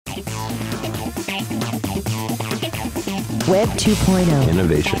Web 2.0.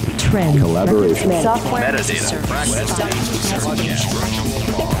 Innovation. Trends. Collaboration. Software. Metadata.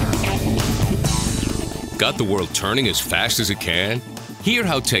 Got the world turning as fast as it can? Hear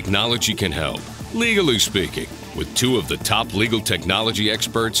how technology can help, legally speaking, with two of the top legal technology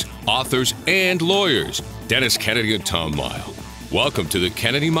experts, authors, and lawyers, Dennis Kennedy and Tom Mighell. Welcome to the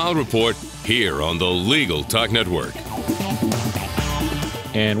Kennedy Mighell Report here on the Legal Talk Network.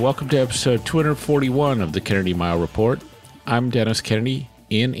 And welcome to episode 241 of the Kennedy Mighell Report. I'm Dennis Kennedy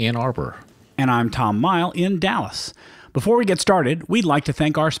in Ann Arbor. And I'm Tom Mighell in Dallas. Before we get started, we'd like to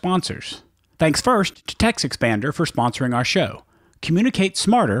thank our sponsors. Thanks first to TextExpander for sponsoring our show. Communicate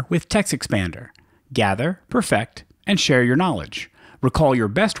smarter with TextExpander. Gather, perfect, and share your knowledge. Recall your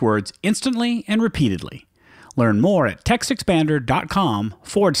best words instantly and repeatedly. Learn more at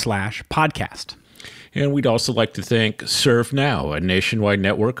textexpander.com/podcast. And we'd also like to thank ServeNow, a nationwide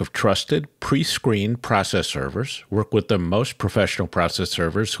network of trusted, pre-screened process servers. Work with the most professional process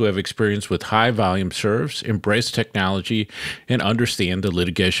servers who have experience with high-volume serves, embrace technology, and understand the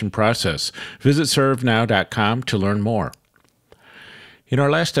litigation process. Visit ServeNow.com to learn more. In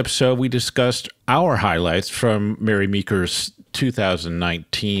our last episode, we discussed our highlights from Mary Meeker's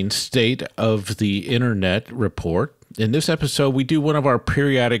 2019 State of the Internet report. In this episode, we do one of our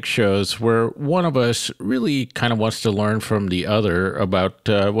periodic shows where one of us really kind of wants to learn from the other about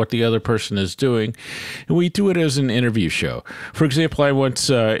what the other person is doing, and we do it as an interview show. For example, I once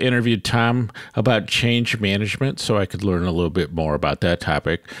interviewed Tom about change management, so I could learn a little bit more about that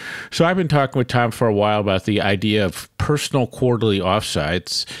topic. So I've been talking with Tom for a while about the idea of personal quarterly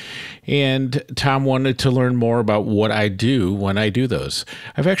offsites, and Tom wanted to learn more about what I do when I do those.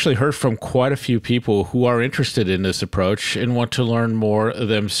 I've actually heard from quite a few people who are interested in this approach and want to learn more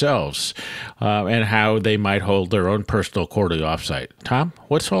themselves and how they might hold their own personal quarterly offsite. Tom,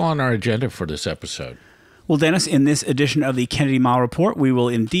 what's all on our agenda for this episode? Well, Dennis, in this edition of the Kennedy Mighell Report, we will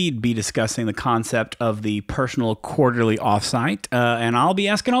indeed be discussing the concept of the personal quarterly offsite, and I'll be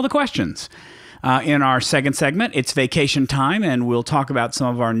asking all the questions. In our second segment, it's vacation time, and we'll talk about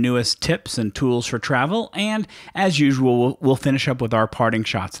some of our newest tips and tools for travel. And as usual, we'll finish up with our parting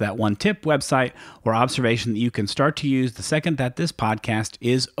shots, that one tip, website, or observation that you can start to use the second that this podcast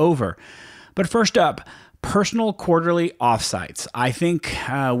is over. But first up, personal quarterly offsites. I think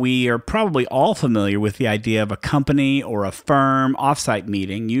we are probably all familiar with the idea of a company or a firm offsite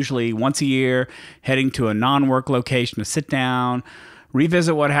meeting, usually once a year, heading to a non-work location to sit down,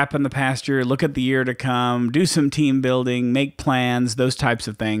 revisit what happened the past year, look at the year to come, do some team building, make plans, those types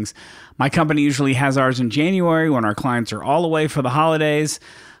of things. My company usually has ours in January when our clients are all away for the holidays.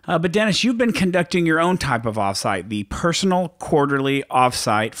 But Dennis, you've been conducting your own type of offsite, the personal quarterly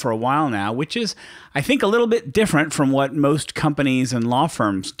offsite, for a while now, which is, I think, a little bit different from what most companies and law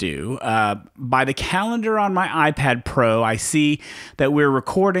firms do. By the calendar on my iPad Pro, I see that we're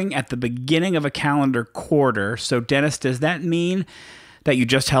recording at the beginning of a calendar quarter. So Dennis, does that mean that you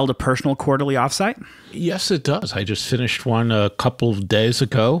just held a personal quarterly offsite? Yes, it does. I just finished one a couple of days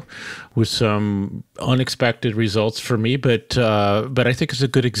ago with some unexpected results for me, but I think it's a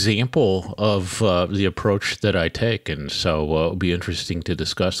good example of the approach that I take, and so it'll be interesting to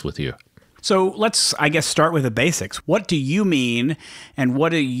discuss with you. So let's, I guess, start with the basics. What do you mean, and what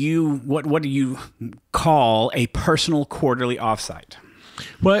do you call a personal quarterly offsite?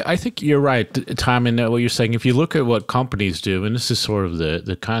 Well, I think you're right, Tom, in what you're saying. If you look at what companies do, and this is sort of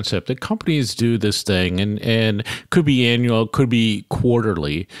the concept, that companies do this thing, and could be annual, could be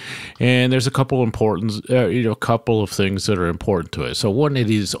quarterly, and there's a couple couple of things that are important to it. So one,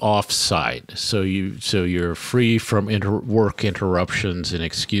 it is off-site, so you're free from work interruptions and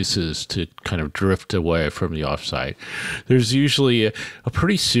excuses to kind of drift away from the off-site. There's usually a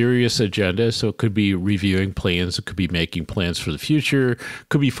pretty serious agenda, so it could be reviewing plans, it could be making plans for the future.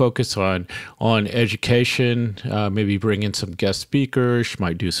 Could be focused on education, maybe bring in some guest speakers,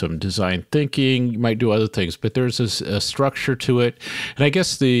 might do some design thinking, you might do other things, but there's a structure to it. And I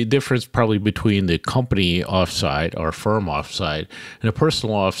guess the difference probably between the company offsite or firm offsite and a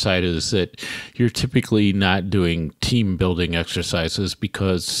personal offsite is that you're typically not doing team building exercises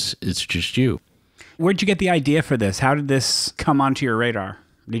because it's just you. Where'd you get the idea for this? How did this come onto your radar?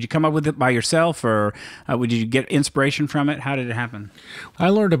 Did you come up with it by yourself, or did you get inspiration from it? How did it happen? I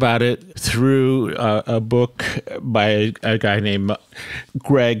learned about it through a book by a guy named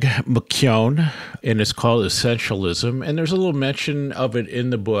Greg McKeown, and it's called Essentialism. And there's a little mention of it in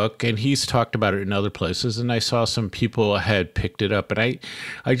the book, and he's talked about it in other places. And I saw some people had picked it up, and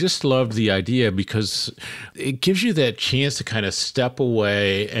I just loved the idea because it gives you that chance to kind of step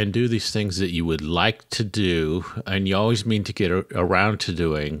away and do these things that you would like to do, and you always mean to get around to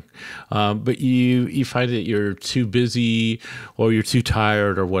doing. doing, but you find that you're too busy or you're too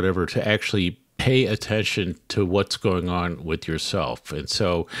tired or whatever to actually pay attention to what's going on with yourself. And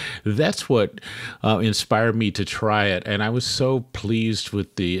so that's what inspired me to try it. And I was so pleased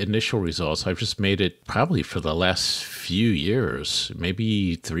with the initial results. I've just made it probably for the last few years,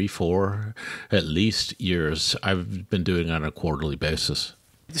 maybe 3, 4 at least years. I've been doing it on a quarterly basis.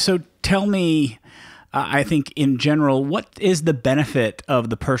 So tell me, I think in general, what is the benefit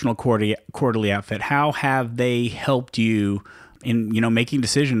of the personal quarterly outfit? How have they helped you in making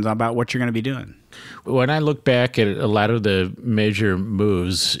decisions about what you're going to be doing? When I look back at a lot of the major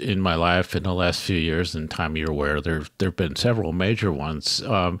moves in my life in the last few years, and Tom, you're aware, there have been several major ones,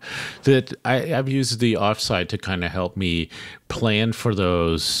 that I've used the offsite to kind of help me plan for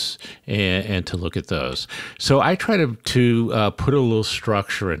those and to look at those. So I try to put a little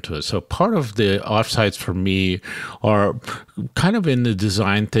structure into it. So part of the offsites for me are kind of in the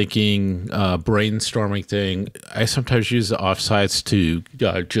design thinking, brainstorming thing. I sometimes use the offsites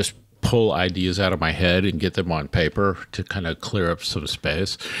to just pull ideas out of my head and get them on paper to kind of clear up some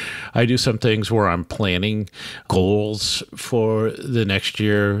space. I do some things where I'm planning goals for the next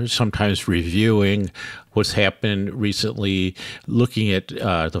year, sometimes reviewing what's happened recently, looking at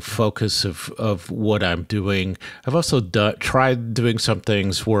the focus of what I'm doing. I've also tried doing some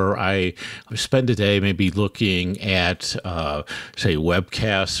things where I spend a day maybe looking at, say,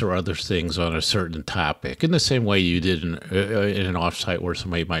 webcasts or other things on a certain topic, in the same way you did in an offsite where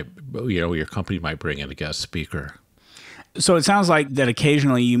somebody might, your company might bring in a guest speaker. So it sounds like that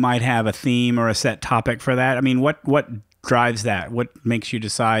occasionally you might have a theme or a set topic for that. I mean, what drives that? What makes you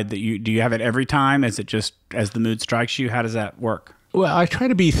decide that do you have it every time? Is it just as the mood strikes you? How does that work? Well, I try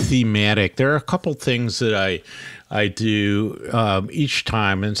to be thematic. There are a couple things that I do each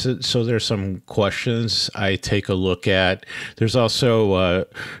time, and so there's some questions I take a look at. There's also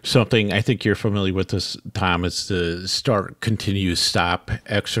something, I think you're familiar with this, Tom, it's the start, continue, stop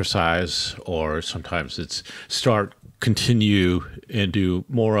exercise, or sometimes it's start, continue, and do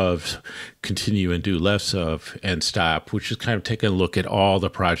more of, continue and do less of, and stop, which is kind of taking a look at all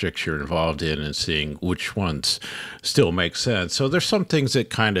the projects you're involved in and seeing which ones still make sense. So there's some things that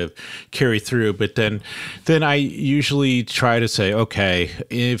kind of carry through, but then I usually try to say, okay,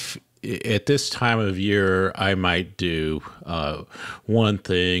 if at this time of year, I might do one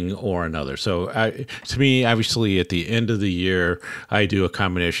thing or another. So to me, obviously, at the end of the year, I do a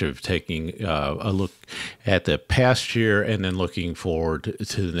combination of taking a look at the past year and then looking forward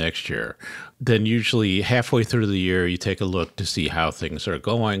to the next year. Then usually halfway through the year, you take a look to see how things are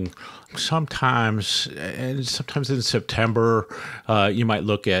going. Sometimes in September, you might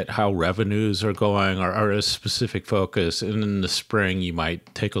look at how revenues are going or a specific focus. And in the spring, you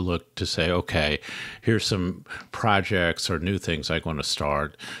might take a look to say, okay, here's some projects or new things I want to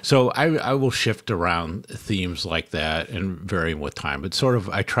start. So I will shift around themes like that and varying with time. But sort of,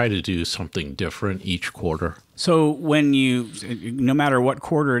 I try to do something different each quarter. So when no matter what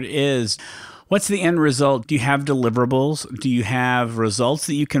quarter it is, what's the end result? Do you have deliverables? Do you have results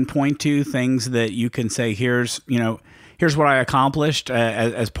that you can point to, things that you can say, here's what I accomplished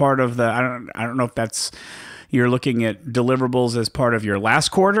as part of the, I don't know if that's, you're looking at deliverables as part of your last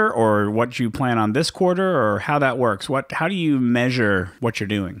quarter or what you plan on this quarter or how that works. How do you measure what you're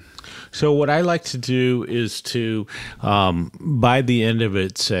doing? So what I like to do is to, by the end of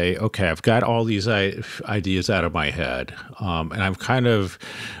it, say, okay, I've got all these ideas out of my head, and I've kind of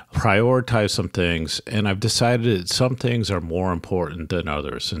prioritized some things, and I've decided that some things are more important than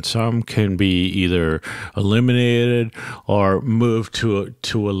others, and some can be either eliminated or moved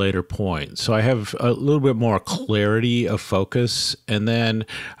to a later point. So I have a little bit more clarity of focus, and then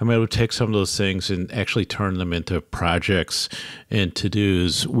I'm able to take some of those things and actually turn them into projects and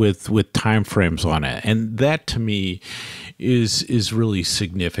to-dos with time frames on it. And that to me is really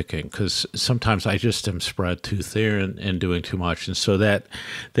significant because sometimes I just am spread too thin and doing too much. And so that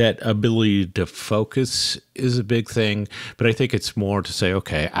ability to focus is a big thing. But I think it's more to say,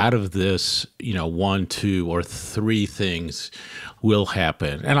 okay, out of this, 1, 2, or 3 things will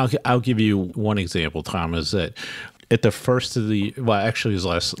happen. And I'll give you one example, Tom, is that at the first of actually it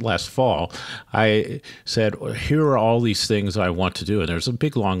was last fall, I said, here are all these things I want to do. And there's a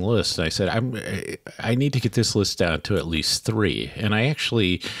big, long list. And I said, I need to get this list down to at least 3. And I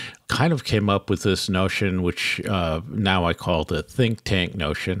actually kind of came up with this notion, which now I call the think tank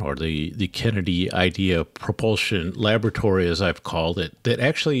notion, or the Kennedy Idea Propulsion Laboratory, as I've called it, that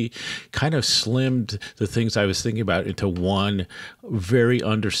actually kind of slimmed the things I was thinking about into one very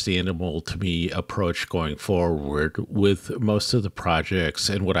understandable to me approach going forward with most of the projects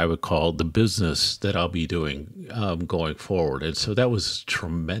and what I would call the business that I'll be doing going forward. And so that was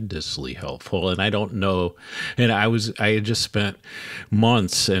tremendously helpful. And I don't know, and I had just spent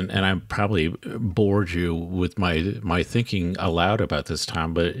months, and I probably bored you with my thinking aloud about this,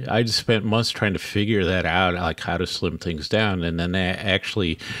 Tom, but I just spent months trying to figure that out, like how to slim things down. And then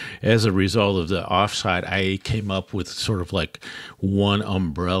actually, as a result of the offsite, I came up with sort of like one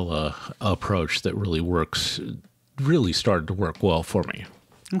umbrella approach that really started to work well for me.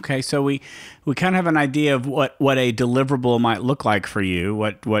 Okay, so we kind of have an idea of what a deliverable might look like for you,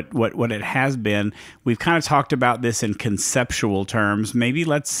 what it has been. We've kind of talked about this in conceptual terms. Maybe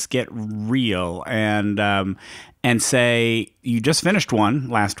let's get real and say you just finished one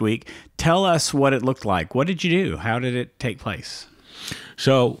last week. Tell us what it looked like. What did you do? How did it take place?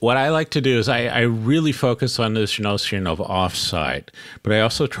 So what I like to do is I really focus on this notion of offsite, but I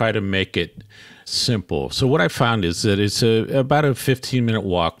also try to make it simple. So what I found is that it's about a 15-minute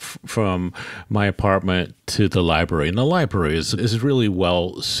walk from my apartment to the library. And the library is really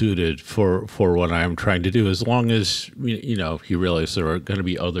well suited for what I'm trying to do, as long as, you realize there are going to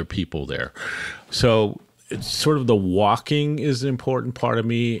be other people there. So it's sort of the walking is an important part of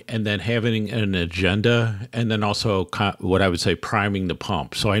me, and then having an agenda, and then also what I would say priming the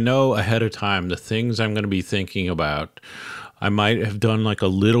pump. So I know ahead of time the things I'm going to be thinking about. I might have done like a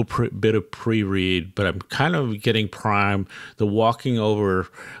little bit of pre-read, but I'm kind of getting primed. The walking over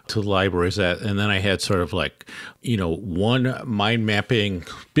to the library is that, and then I had sort of like, one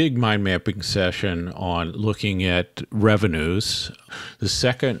big mind mapping session on looking at revenues. The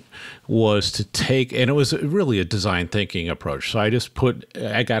second was to take, and it was really a design thinking approach. So I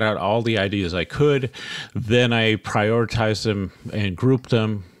got out all the ideas I could, then I prioritized them and grouped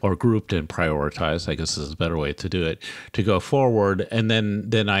them, or grouped and prioritized, I guess is a better way to do it, to go forward. And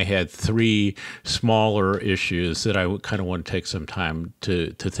then I had 3 smaller issues that I would kind of want to take some time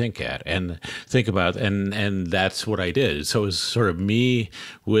to think about, and that's what I did. So it was sort of me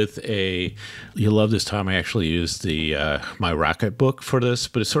with you'll love this, Tom, I actually used my Rocket book for this,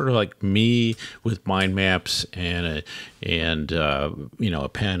 but it's sort of like me with mind maps and a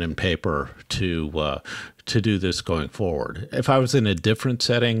pen and paper to do this going forward. If I was in a different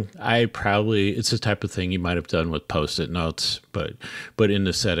setting, it's the type of thing you might have done with Post-it notes, but in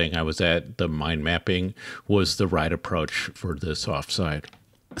the setting I was at, the mind mapping was the right approach for this offsite.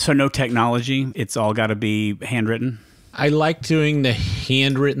 So no technology, it's all got to be handwritten? I like doing the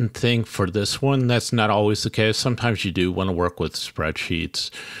handwritten thing for this one. That's not always the case. Sometimes you do want to work with spreadsheets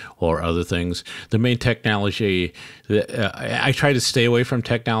or other things. The main technology, I try to stay away from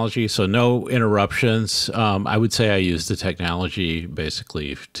technology, so no interruptions. I would say I use the technology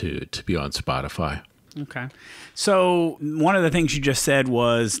basically to be on Spotify. Okay. So one of the things you just said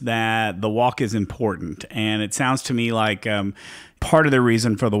was that the walk is important, and it sounds to me like part of the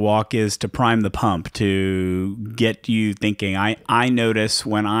reason for the walk is to prime the pump, to get you thinking. I notice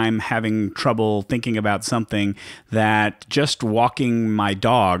when I'm having trouble thinking about something that just walking my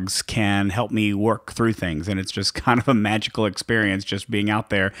dogs can help me work through things. And it's just kind of a magical experience just being out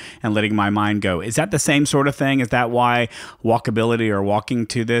there and letting my mind go. Is that the same sort of thing? Is that why walkability or walking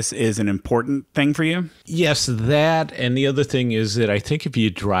to this is an important thing for you? Yes, that. And the other thing is that I think if you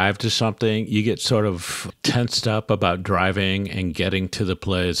drive to something, you get sort of tensed up about driving and getting to the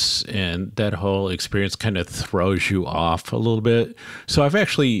place, and that whole experience kind of throws you off a little bit. So I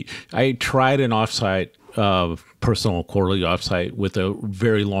tried an offsite personal quarterly offsite with a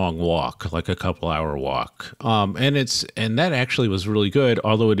very long walk, like a couple-hour walk. And that actually was really good,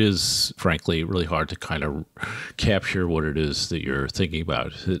 although it is, frankly, really hard to kind of capture what it is that you're thinking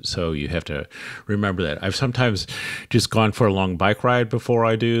about. So you have to remember that. I've sometimes just gone for a long bike ride before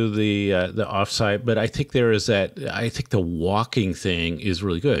I do the offsite, but I think I think the walking thing is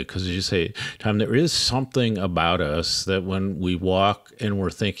really good because, as you say, Tom, there is something about us that when we walk and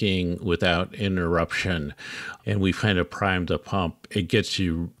we're thinking without interruption, and we've kind of primed the pump, it gets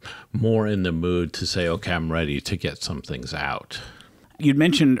you more in the mood to say, okay, I'm ready to get some things out. You'd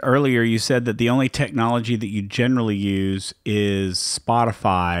mentioned earlier, you said that the only technology that you generally use is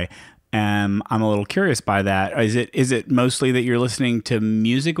Spotify. I'm a little curious by that. Is it mostly that you're listening to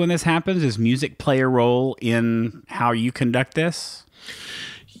music when this happens? Does music play a role in how you conduct this?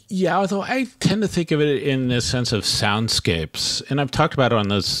 Yeah, although I tend to think of it in the sense of soundscapes, and I've talked about it on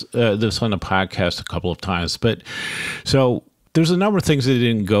this on the podcast a couple of times. But so There's a number of things that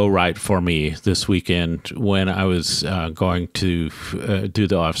didn't go right for me this weekend when I was going to do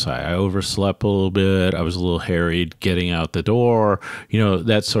the offsite. I overslept a little bit. I was a little harried getting out the door,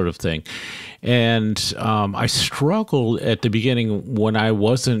 that sort of thing. And I struggled at the beginning when I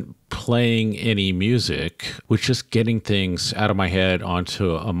wasn't playing any music, with just getting things out of my head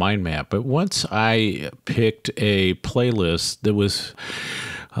onto a mind map. But once I picked a playlist that was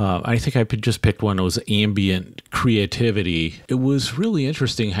I think I just picked one that was ambient creativity. It was really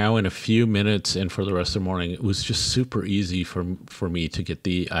interesting how in a few minutes and for the rest of the morning, it was just super easy for me to get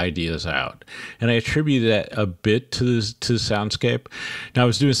the ideas out. And I attribute that a bit to the soundscape. Now, I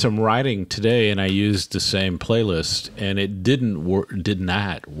was doing some writing today and I used the same playlist and it did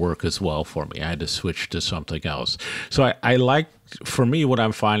not work as well for me. I had to switch to something else. So I like, for me, what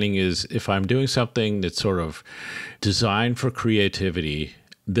I'm finding is if I'm doing something that's sort of designed for creativity,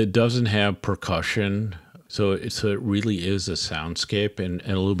 that doesn't have percussion, so it really is a soundscape and a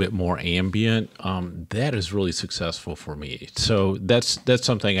little bit more ambient, that is really successful for me. So that's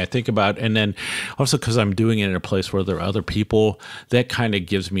something I think about. And then also because I'm doing it in a place where there are other people, that kind of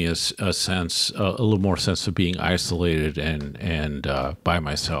gives me a sense, a little more sense of being isolated and by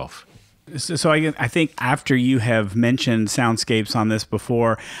myself. So I think after you have mentioned soundscapes on this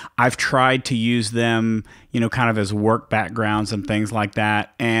before, I've tried to use them, kind of as work backgrounds and things like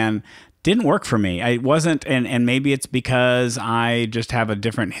that, and didn't work for me. It wasn't, and maybe it's because I just have a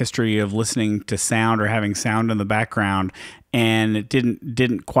different history of listening to sound or having sound in the background, and it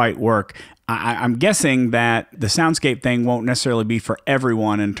didn't quite work. I'm guessing that the soundscape thing won't necessarily be for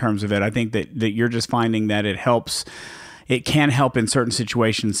everyone in terms of it. I think that you're just finding that it helps. It can help in certain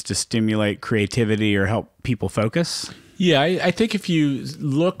situations to stimulate creativity or help people focus. Yeah, I think if you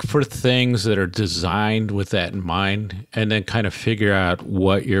look for things that are designed with that in mind and then kind of figure out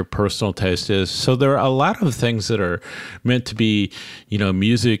what your personal taste is. So there are a lot of things that are meant to be,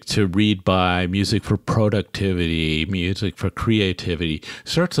 music to read by, music for productivity, music for creativity.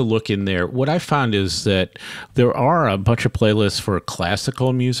 Start to look in there. What I found is that there are a bunch of playlists for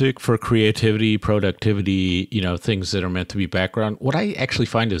classical music for creativity, productivity, things that are meant to be background. What I actually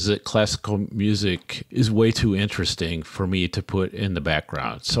find is that classical music is way too interesting for me to put in the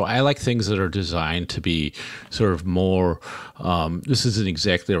background. So I like things that are designed to be sort of more, this isn't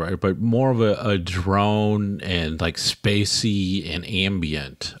exactly right, but more of a drone and like spacey and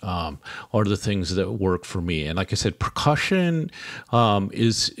ambient are the things that work for me. And like I said, percussion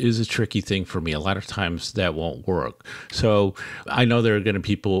is a tricky thing for me. A lot of times that won't work. So I know there are going to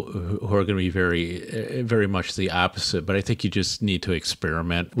be people who are going to be very, very much the opposite, but I think you just need to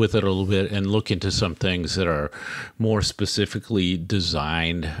experiment with it a little bit and look into some things that are more specifically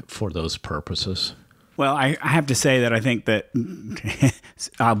designed for those purposes. Well, I have to say that I think that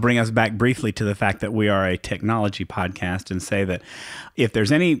I'll bring us back briefly to the fact that we are a technology podcast and say that if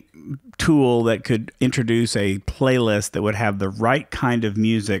there's any tool that could introduce a playlist that would have the right kind of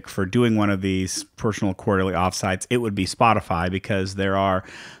music for doing one of these personal quarterly offsites, it would be Spotify, because there are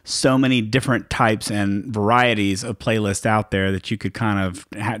so many different types and varieties of playlists out there that you could kind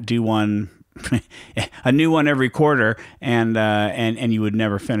of do one a new one every quarter, and you would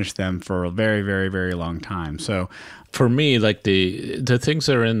never finish them for a very, very, very long time. So for me, like the things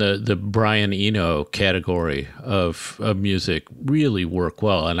that are in the Brian Eno category of music really work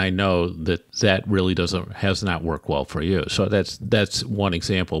well, and I know that really has not worked well for you. So that's one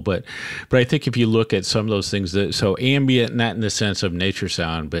example. But I think if you look at some of those things, so ambient, not in the sense of nature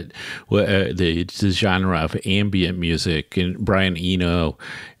sound, but the genre of ambient music, and Brian Eno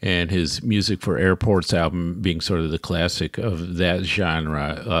and his Music for Airports album being sort of the classic of that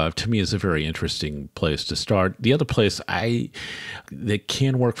genre, to me is a very interesting place to start. The other place that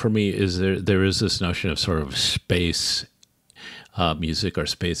can work for me is there is this notion of sort of space music or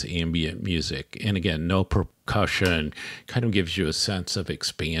space ambient music. And again, no percussion, kind of gives you a sense of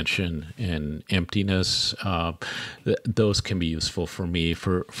expansion and emptiness. Those can be useful for me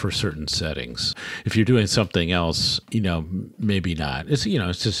for certain settings. If you're doing something else, maybe not. It's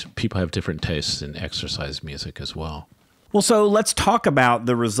just people have different tastes in exercise music as well. Well, so let's talk about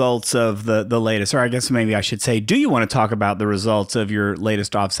the results of the latest, or I guess maybe I should say, do you want to talk about the results of your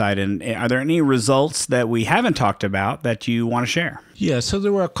latest offsite? And are there any results that we haven't talked about that you want to share? Yeah, so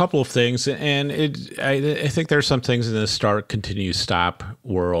there were a couple of things, and I think there are some things in the start, continue, stop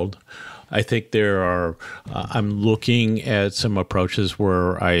world. I think I'm looking at some approaches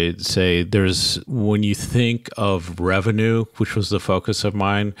where I say when you think of revenue, which was the focus of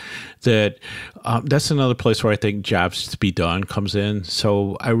mine, that's another place where I think jobs to be done comes in.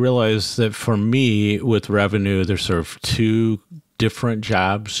 So I realized that for me with revenue, there's sort of two different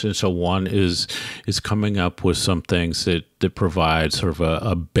jobs. And so one is coming up with some things that that provide sort of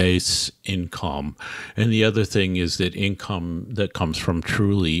a base income. And the other thing is that income that comes from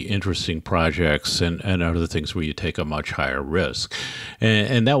truly interesting projects and other things where you take a much higher risk.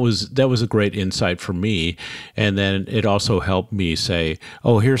 And that was a great insight for me. And then it also helped me say,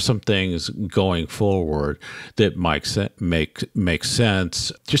 oh, here's some things going forward that make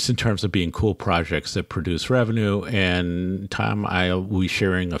sense just in terms of being cool projects that produce revenue. And Tom, I'll be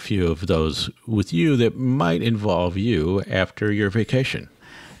sharing a few of those with you that might involve you after your vacation.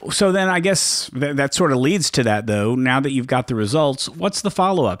 So then I guess that sort of leads to that, though. Now that you've got the results, what's the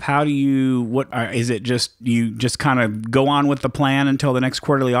follow-up? How do you, is it just, you just kind of go on with the plan until the next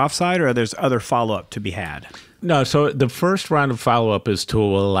quarterly offsite, or there's other follow-up to be had? No, so the first round of follow-up is to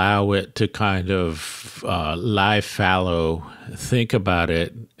allow it to kind of live fallow, think about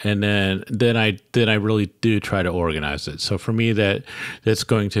it, and then I really do try to organize it. So for me, that's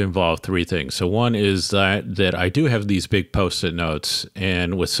going to involve three things. So one is that I do have these big Post-it notes,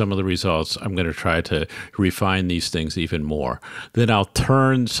 and with some of the results, I'm going to try to refine these things even more. Then I'll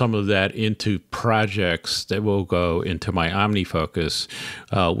turn some of that into projects that will go into my OmniFocus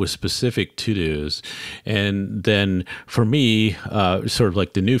with specific to-dos. And then for me, sort of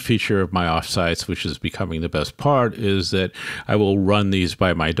like the new feature of my offsites, which is becoming the best part, is that I will run these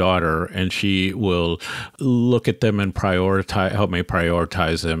by my daughter, and she will look at them and help me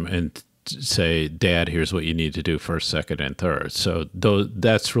prioritize them and say, Dad, here's what you need to do first, second, and third. So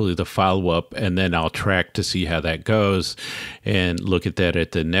that's really the follow-up, and then I'll track to see how that goes and look at that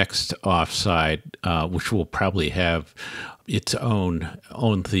at the next offsite, which will probably have its own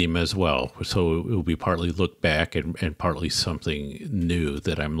theme as well. So it will be partly look back and partly something new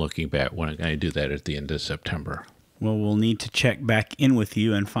that I'm looking back when I do that at the end of September. Well, we'll need to check back in with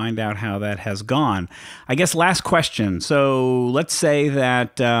you and find out how that has gone. I guess last question. So let's say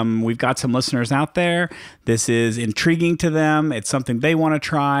that we've got some listeners out there. This is intriguing to them. It's something they want to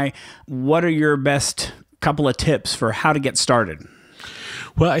try. What are your best couple of tips for how to get started?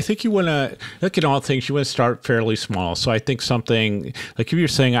 Well, I think you want to look at all things. You want to start fairly small. So I think something like if you're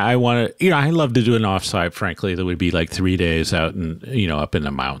saying I want to, I love to do an offsite, frankly, that would be like 3 days out and, up in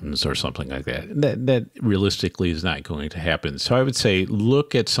the mountains or something like that. That realistically is not going to happen. So I would say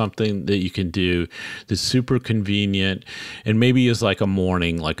look at something that you can do that's super convenient and maybe is like a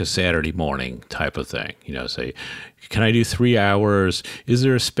morning, like a Saturday morning type of thing. Say, can I do 3 hours? Is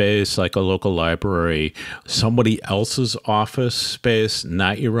there a space like a local library, somebody else's office space,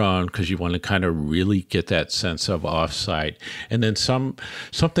 not your own, because you want to kind of really get that sense of offsite? And then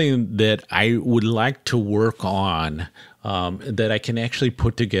something that I would like to work on that I can actually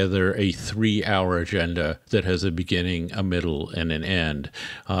put together a 3-hour agenda that has a beginning, a middle, and an end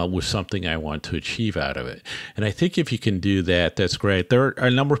with something I want to achieve out of it. And I think if you can do that, that's great. There are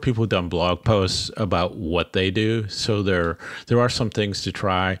a number of people who've done blog posts about what they do. So there are some things to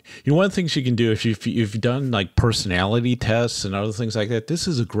try. One of the things you can do if you've done like personality tests and other things like that, this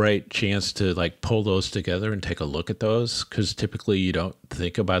is a great chance to like pull those together and take a look at those, because typically you don't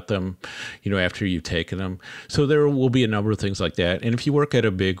think about them, after you've taken them. So there will be a number of things like that. And if you work at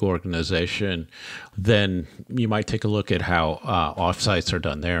a big organization, then you might take a look at how offsites are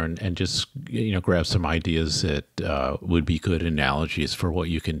done there and just grab some ideas that would be good analogies for what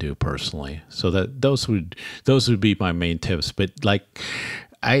you can do personally. So that those would be my main tips. But like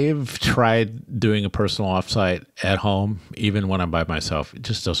I've tried doing a personal offsite at home, even when I'm by myself, it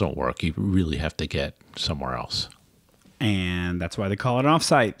just doesn't work. You really have to get somewhere else. And that's why they call it an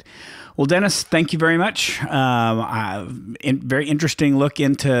offsite. Well, Dennis, thank you very much. Very interesting look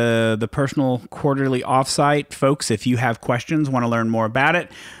into the personal quarterly offsite. Folks, if you have questions, want to learn more about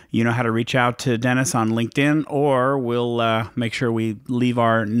it, you know how to reach out to Dennis on LinkedIn, or we'll make sure we leave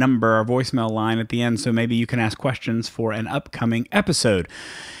our number, our voicemail line at the end, so maybe you can ask questions for an upcoming episode.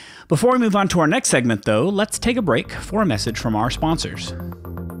 Before we move on to our next segment, though, let's take a break for a message from our sponsors.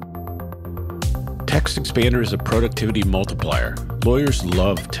 Text Expander is a productivity multiplier. Lawyers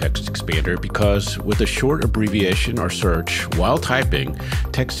love Text Expander because with a short abbreviation or search while typing,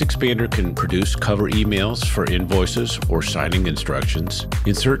 Text Expander can produce cover emails for invoices or signing instructions,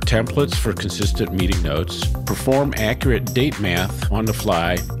 insert templates for consistent meeting notes, perform accurate date math on the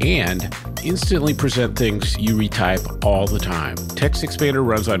fly, and instantly present things you retype all the time. Text Expander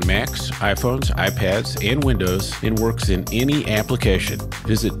runs on Macs, iPhones, iPads, and Windows and works in any application.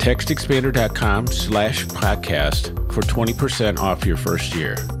 Visit textexpander.com/podcast for 20% off your first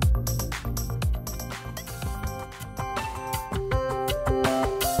year.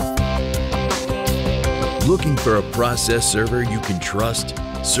 Looking for a process server you can trust?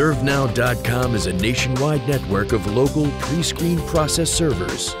 ServeNow.com is a nationwide network of local pre-screened process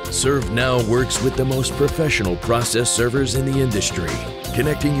servers. ServeNow works with the most professional process servers in the industry,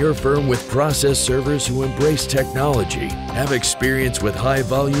 connecting your firm with process servers who embrace technology, have experience with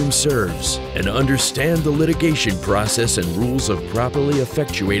high-volume serves, and understand the litigation process and rules of properly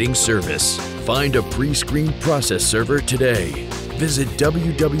effectuating service. Find a pre-screened process server today. Visit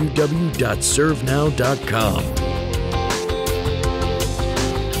www.servenow.com.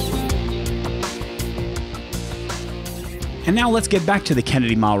 And now let's get back to the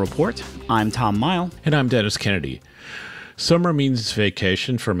Kennedy Mighell Report. I'm Tom Mighell. And I'm Dennis Kennedy. Summer means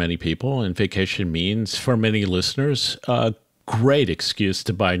vacation for many people, and vacation means, for many listeners, a great excuse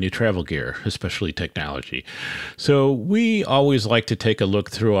to buy new travel gear, especially technology. So we always like to take a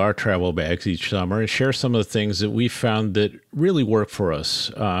look through our travel bags each summer and share some of the things that we found that really work for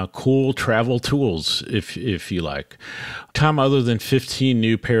us. Cool travel tools, if you like. Tom, other than 15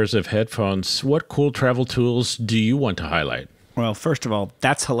 new pairs of headphones, what cool travel tools do you want to highlight? Well, first of all,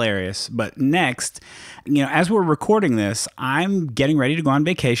 that's hilarious. But next, as we're recording this, I'm getting ready to go on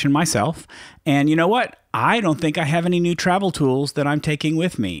vacation myself. And you know what? I don't think I have any new travel tools that I'm taking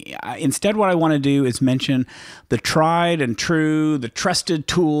with me. Instead, what I want to do is mention the tried and true, the trusted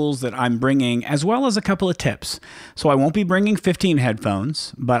tools that I'm bringing, as well as a couple of tips. So I won't be bringing 15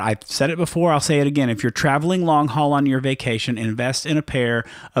 headphones, but I've said it before, I'll say it again. If you're traveling long haul on your vacation, invest in a pair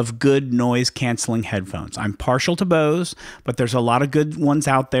of good noise-canceling headphones. I'm partial to Bose, but there's a lot of good ones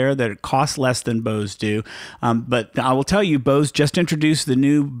out there that cost less than Bose do. But I will tell you, Bose just introduced the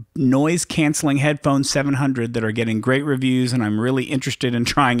new noise-canceling headphones 700 that are getting great reviews, and I'm really interested in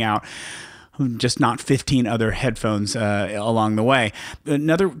trying out, just not 15 other headphones along the way.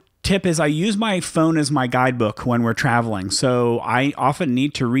 Another tip is I use my phone as my guidebook when we're traveling. So I often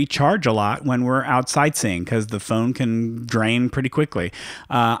need to recharge a lot when we're out sightseeing because the phone can drain pretty quickly.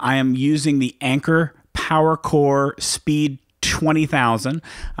 I am using the Anker Power Core Speed 20,000,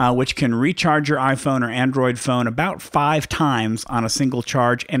 which can recharge your iPhone or Android phone about 5 times on a single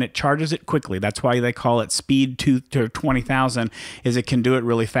charge, and it charges it quickly. That's why they call it Speed to 20,000, is it can do it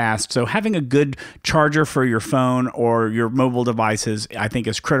really fast. So having a good charger for your phone or your mobile devices, I think,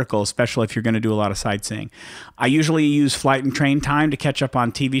 is critical, especially if you're going to do a lot of sightseeing. I usually use flight and train time to catch up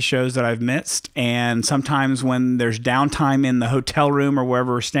on TV shows that I've missed, and sometimes when there's downtime in the hotel room or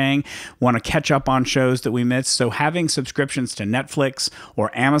wherever we're staying, want to catch up on shows that we missed. So having subscriptions to Netflix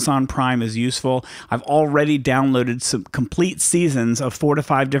or Amazon Prime is useful. I've already downloaded some complete seasons of 4 to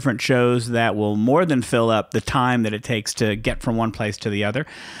 5 different shows that will more than fill up the time that it takes to get from one place to the other.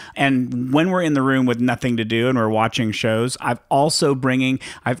 And when we're in the room with nothing to do and we're watching shows, I've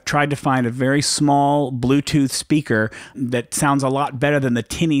tried to find a very small Bluetooth speaker that sounds a lot better than the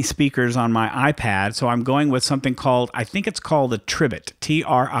tinny speakers on my iPad. So I'm going with something called, I think it's called a Tribit,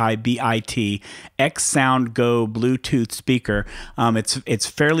 Tribit, X Sound Go Bluetooth speaker. It's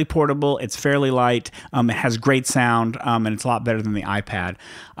fairly portable, it's fairly light, it has great sound, and it's a lot better than the iPad.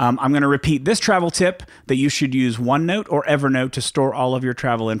 I'm going to repeat this travel tip that you should use OneNote or Evernote to store all of your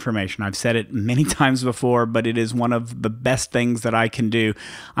travel information. I've said it many times before, but it is one of the best things that I can do.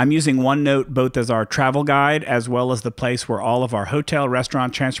 I'm using OneNote both as our travel guide as well as the place where all of our hotel,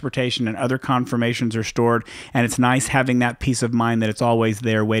 restaurant, transportation, and other confirmations are stored, and it's nice having that peace of mind that it's always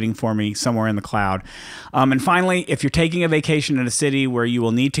there waiting for me somewhere in the cloud. And finally, if you're taking a vacation in a city where you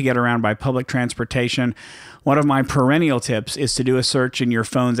will need to get around by public transportation, one of my perennial tips is to do a search in your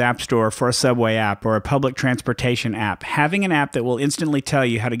phone's app store for a subway app or a public transportation app. Having an app that will instantly tell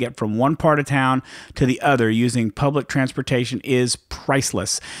you how to get from one part of town to the other using public transportation is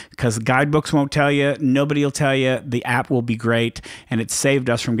priceless because guidebooks won't tell you, nobody will tell you, the app will be great, and it's saved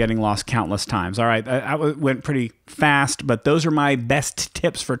us from getting lost countless times. All right, I went pretty fast, but those are my best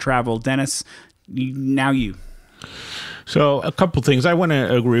tips for travel. Dennis, now you. So a couple things. I want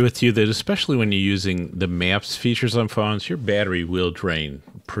to agree with you that especially when you're using the maps features on phones, your battery will drain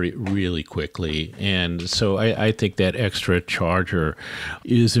really quickly. And so I think that extra charger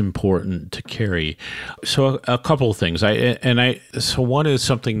is important to carry. So a couple of things. So one is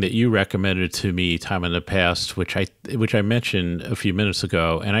something that you recommended to me time in the past, which I mentioned a few minutes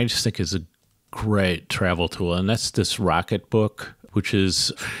ago, and I just think is a great travel tool, and that's this Rocket Book,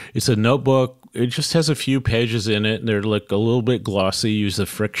 it's a notebook. It just has a few pages in it, and they're like a little bit glossy. Use a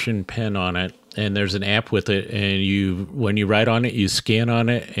friction pen on it, and there's an app with it, and when you write on it, you scan on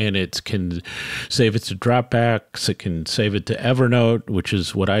it, and it can save it to Dropbox. It can save it to Evernote, which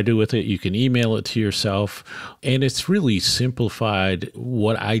is what I do with it. You can email it to yourself, and it's really simplified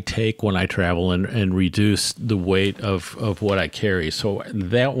what I take when I travel and reduce the weight of what I carry. So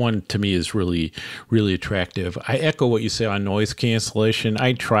that one to me is really, really attractive. I echo what you say on noise cancellation.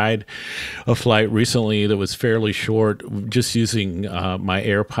 I tried a flight recently that was fairly short, just using my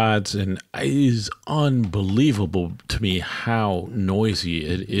AirPods, and it is unbelievable to me how noisy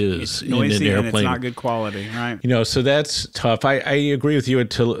it is. It's noisy in an airplane. And it's not good quality, right? So that's tough. I agree with you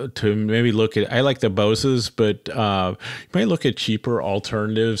to maybe look at, I like the Boses, but you might look at cheaper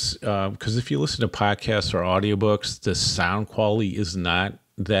alternatives, because if you listen to podcasts or audiobooks, the sound quality is not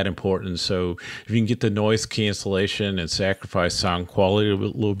that important. So if you can get the noise cancellation and sacrifice sound quality a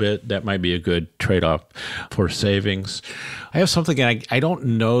little bit, that might be a good trade-off for savings. I have something, I don't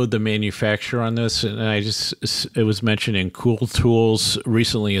know the manufacturer on this, and it was mentioned in Cool Tools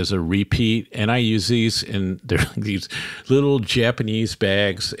recently as a repeat, and I use these, and they're like these little Japanese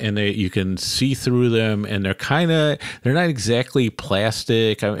bags, and you can see through them, and they're not exactly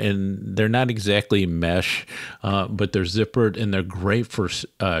plastic, and they're not exactly mesh, but they're zippered, and they're great for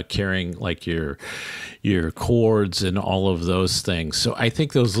carrying like your cords and all of those things. So I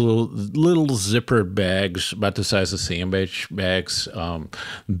think those little zipper bags, about the size of sandwich bags,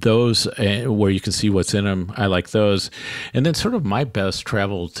 those where you can see what's in them, I like those. And then sort of my best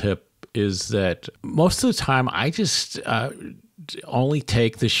travel tip is that most of the time I just only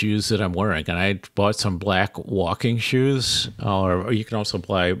take the shoes that I'm wearing. And I bought some black walking shoes, or you can also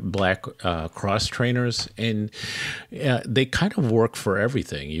buy black cross trainers, and they kind of work for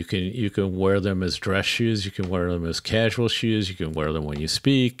everything. You can wear them as dress shoes, you can wear them as casual shoes, you can wear them when you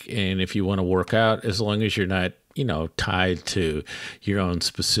speak, and if you want to work out, as long as you're not tied to your own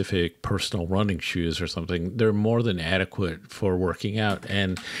specific personal running shoes or something, they're more than adequate for working out.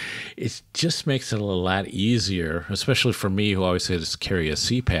 And it just makes it a lot easier, especially for me who always has to carry a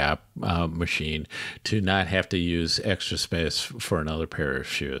CPAP machine, to not have to use extra space for another pair of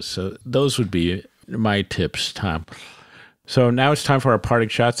shoes. So those would be my tips, Tom. So now it's time for our parting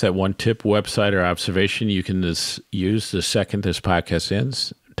shots. That one tip, website, or observation you can use the second this podcast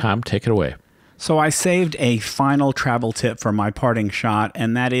ends. Tom, take it away. So I saved a final travel tip for my parting shot,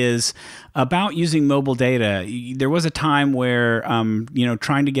 and that is about using mobile data. There was a time where,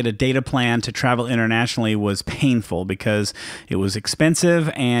 trying to get a data plan to travel internationally was painful because it was expensive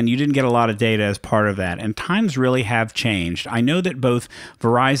and you didn't get a lot of data as part of that. And times really have changed. I know that both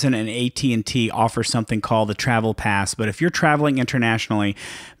Verizon and AT&T offer something called the Travel Pass, but if you're traveling internationally,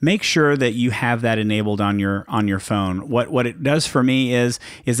 make sure that you have that enabled on your phone. What it does for me is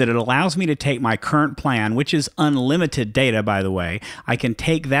that it allows me to take my current plan, which is unlimited data, by the way. I can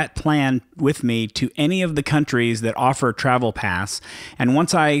take that plan with me to any of the countries that offer Travel Pass, and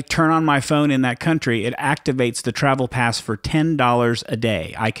once I turn on my phone in that country, it activates the Travel Pass for $10 a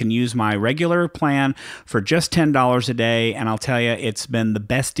day. I can use my regular plan for just $10 a day, and I'll tell you, it's been the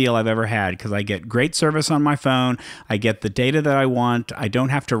best deal I've ever had because I get great service on my phone, I get the data that I want, I don't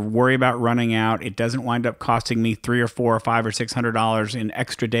have to worry about running out, it doesn't wind up costing me $300 or $400 or $500 or $600 in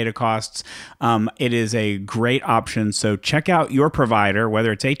extra data costs. It is a great option, so check out your provider,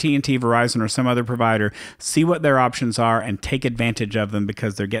 whether it's AT&T, Verizon, or some other provider, see what their options are and take advantage of them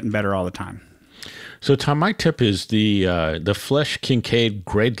because they're getting better all the time. So, Tom, my tip is the Flesch-Kincaid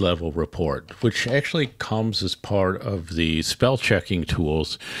grade level report, which actually comes as part of the spell checking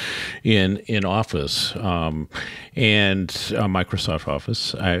tools in Office and Microsoft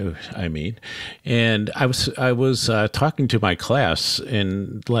Office. I mean, and I was talking to my class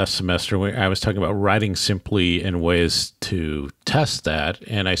in last semester when I was talking about writing simply and ways to test that,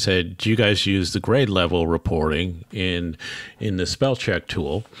 and I said, "Do you guys use the grade level reporting in the spell check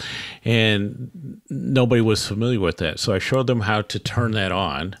tool?" And nobody was familiar with that. So I showed them how to turn that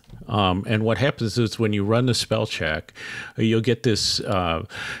on. And what happens is when you run the spell check, you'll get this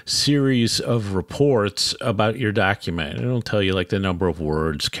series of reports about your document. It'll tell you like the number of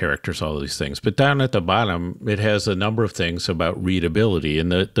words, characters, all these things. But down at the bottom, it has a number of things about readability.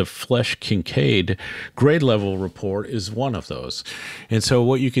 And the Flesch-Kincaid grade level report is one of those. And so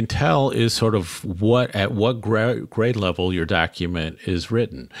what you can tell is sort of at what grade level your document is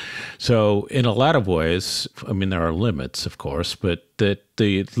written. So in a lot of ways, I mean, there are limits, of course, but that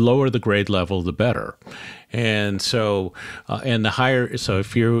the lower the grade level, the better. And so, and the higher, so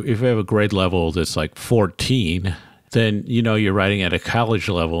if you have a grade level that's like 14, then you're writing at a college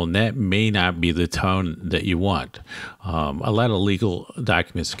level, and that may not be the tone that you want. A lot of legal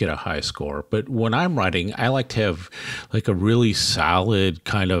documents get a high score, but when I'm writing, I like to have like a really solid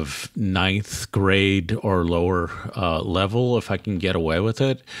kind of 9th grade or lower level if I can get away with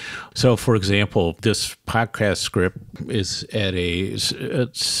it. So, for example, this podcast script is at a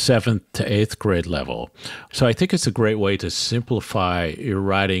 7th to 8th grade level. So I think it's a great way to simplify your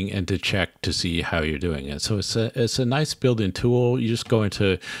writing and to check to see how you're doing it. So it's a nice built-in tool. You just go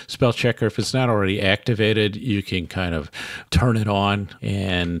into spell checker. If it's not already activated, you can kind of turn it on,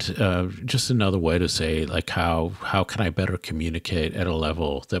 and just another way to say, like, how can I better communicate at a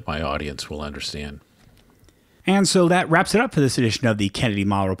level that my audience will understand. And so that wraps it up for this edition of the Kennedy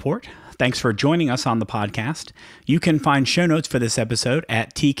Mighell Report. Thanks for joining us on the podcast. You can find show notes for this episode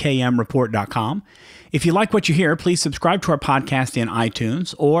at tkmreport.com. If you like what you hear, please subscribe to our podcast in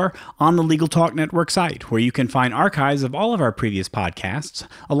iTunes or on the Legal Talk Network site, where you can find archives of all of our previous podcasts,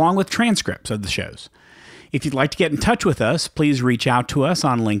 along with transcripts of the shows. If you'd like to get in touch with us, please reach out to us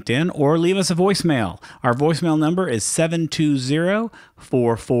on LinkedIn or leave us a voicemail. Our voicemail number is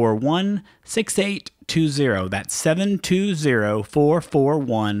 720-441-6820. That's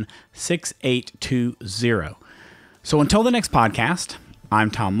 720-441-6820. So until the next podcast,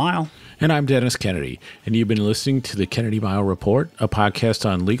 I'm Tom Mighell. And I'm Dennis Kennedy, and you've been listening to the Kennedy Mighell Report, a podcast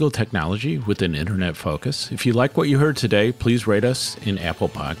on legal technology with an internet focus. If you like what you heard today, please rate us in Apple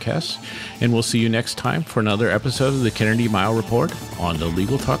Podcasts, and we'll see you next time for another episode of the Kennedy Mighell Report on the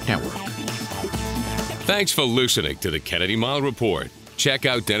Legal Talk Network. Thanks for listening to the Kennedy Mighell Report. Check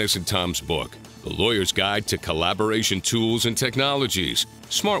out Dennis and Tom's book, The Lawyer's Guide to Collaboration Tools and Technologies,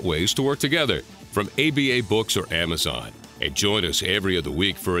 Smart Ways to Work Together, from ABA Books or Amazon. And join us every other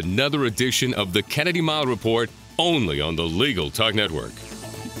week for another edition of the Kennedy Mighell Report, only on the Legal Talk Network.